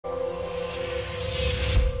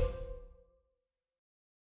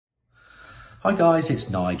Hi guys, it's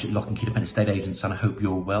Nigel, Lock and Key Independent Estate Agents, and I hope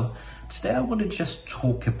you're well. Today I want to just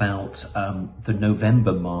talk about the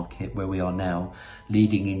November market, where we are now,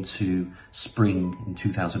 leading into spring in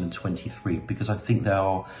 2023, because I think there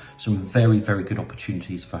are some very, very good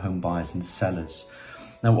opportunities for home buyers and sellers.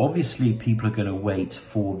 Now, obviously, people are going to wait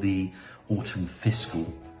for the autumn fiscal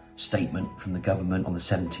statement from the government on the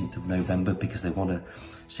 17th of November, because they want to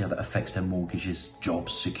see how that affects their mortgages,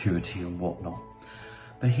 jobs, security and whatnot.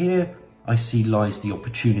 But here I see lies the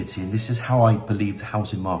opportunity, and this is how I believe the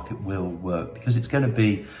housing market will work, because it's going to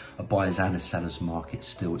be a buyer's and a seller's market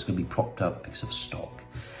still. It's going to be propped up because of stock,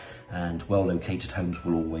 and well-located homes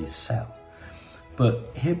will always sell.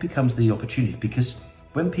 But here becomes the opportunity, because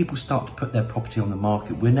when people start to put their property on the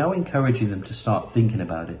market, we're now encouraging them to start thinking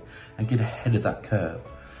about it and get ahead of that curve.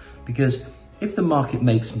 Because if the market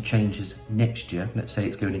makes some changes next year, let's say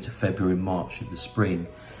it's going into February, March of the spring,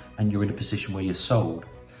 and you're in a position where you're sold,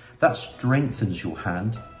 that strengthens your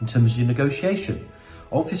hand in terms of your negotiation.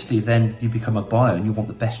 Obviously, then you become a buyer and you want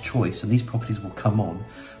the best choice, and these properties will come on,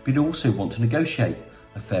 but you also want to negotiate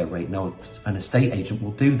a fair rate. Now, an estate agent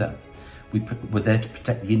will do that. We're there to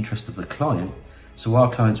protect the interest of the client, so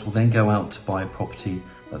our clients will then go out to buy a property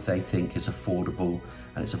that they think is affordable,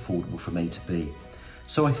 and it's affordable from A to B.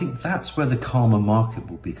 So I think that's where the calmer market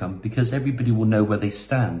will become, because everybody will know where they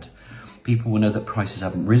stand. People will know that prices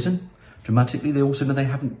haven't risen dramatically. They also know they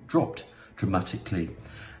haven't dropped dramatically.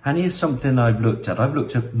 And here's something I've looked at. I've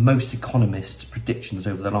looked at most economists' predictions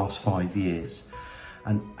over the last 5 years.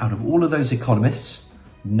 And out of all of those economists,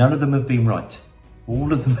 none of them have been right.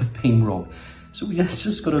 All of them have been wrong. So we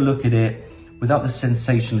just got to look at it without the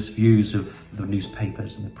sensationalist views of the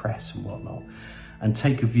newspapers and the press and whatnot, and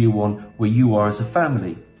take a view on where you are as a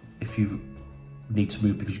family. If you need to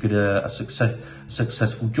move because you've got a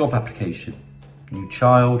successful job application, new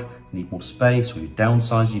child, you need more space, or you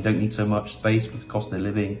downsize, you don't need so much space with the cost of their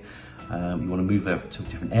living, you want to move to a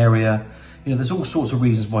different area. You know, there's all sorts of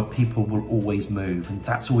reasons why people will always move, and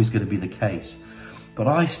that's always going to be the case. But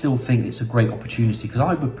I still think it's a great opportunity, because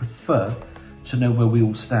I would prefer to know where we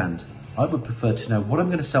all stand. I would prefer to know what I'm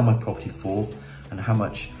going to sell my property for, and how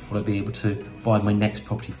much will I be able to buy my next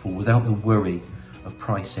property for without the worry of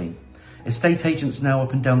pricing. Estate agents now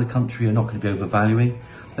up and down the country are not going to be overvaluing.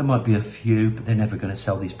 There might be a few, but they're never going to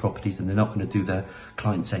sell these properties, and they're not going to do their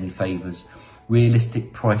clients any favours.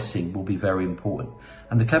 Realistic pricing will be very important.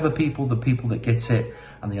 And the clever people, the people that get it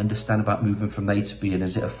and they understand about moving from A to B and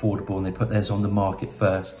is it affordable, and they put theirs on the market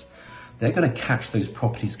first, they're going to catch those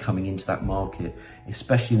properties coming into that market,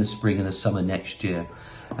 especially in the spring and the summer next year.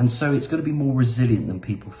 And so it's going to be more resilient than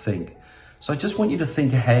people think. So I just want you to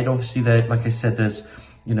think ahead. Obviously, like I said,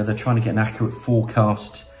 they're trying to get an accurate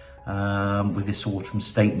forecast with this autumn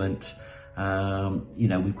statement.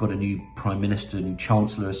 We've got a new Prime Minister, a new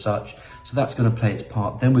Chancellor as such. So that's going to play its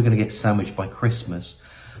part. Then we're going to get sandwiched by Christmas.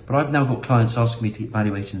 But I've now got clients asking me to get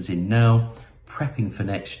valuations in now, prepping for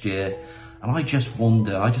next year. And I just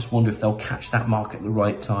wonder if they'll catch that market at the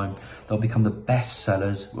right time. They'll become the best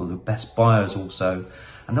sellers, or the best buyers also,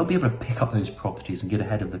 and they'll be able to pick up those properties and get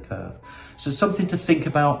ahead of the curve. So it's something to think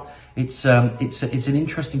about. It's an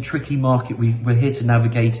interesting, tricky market. We're here to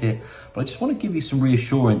navigate it, but I just want to give you some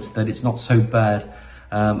reassurance that it's not so bad,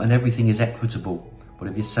 and everything is equitable. But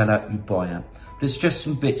if you sell out, you buy out. There's just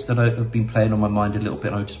some bits that have been playing on my mind a little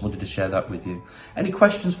bit, and I just wanted to share that with you. Any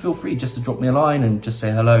questions, feel free just to drop me a line and just say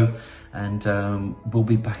hello, and we'll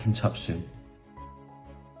be back in touch soon.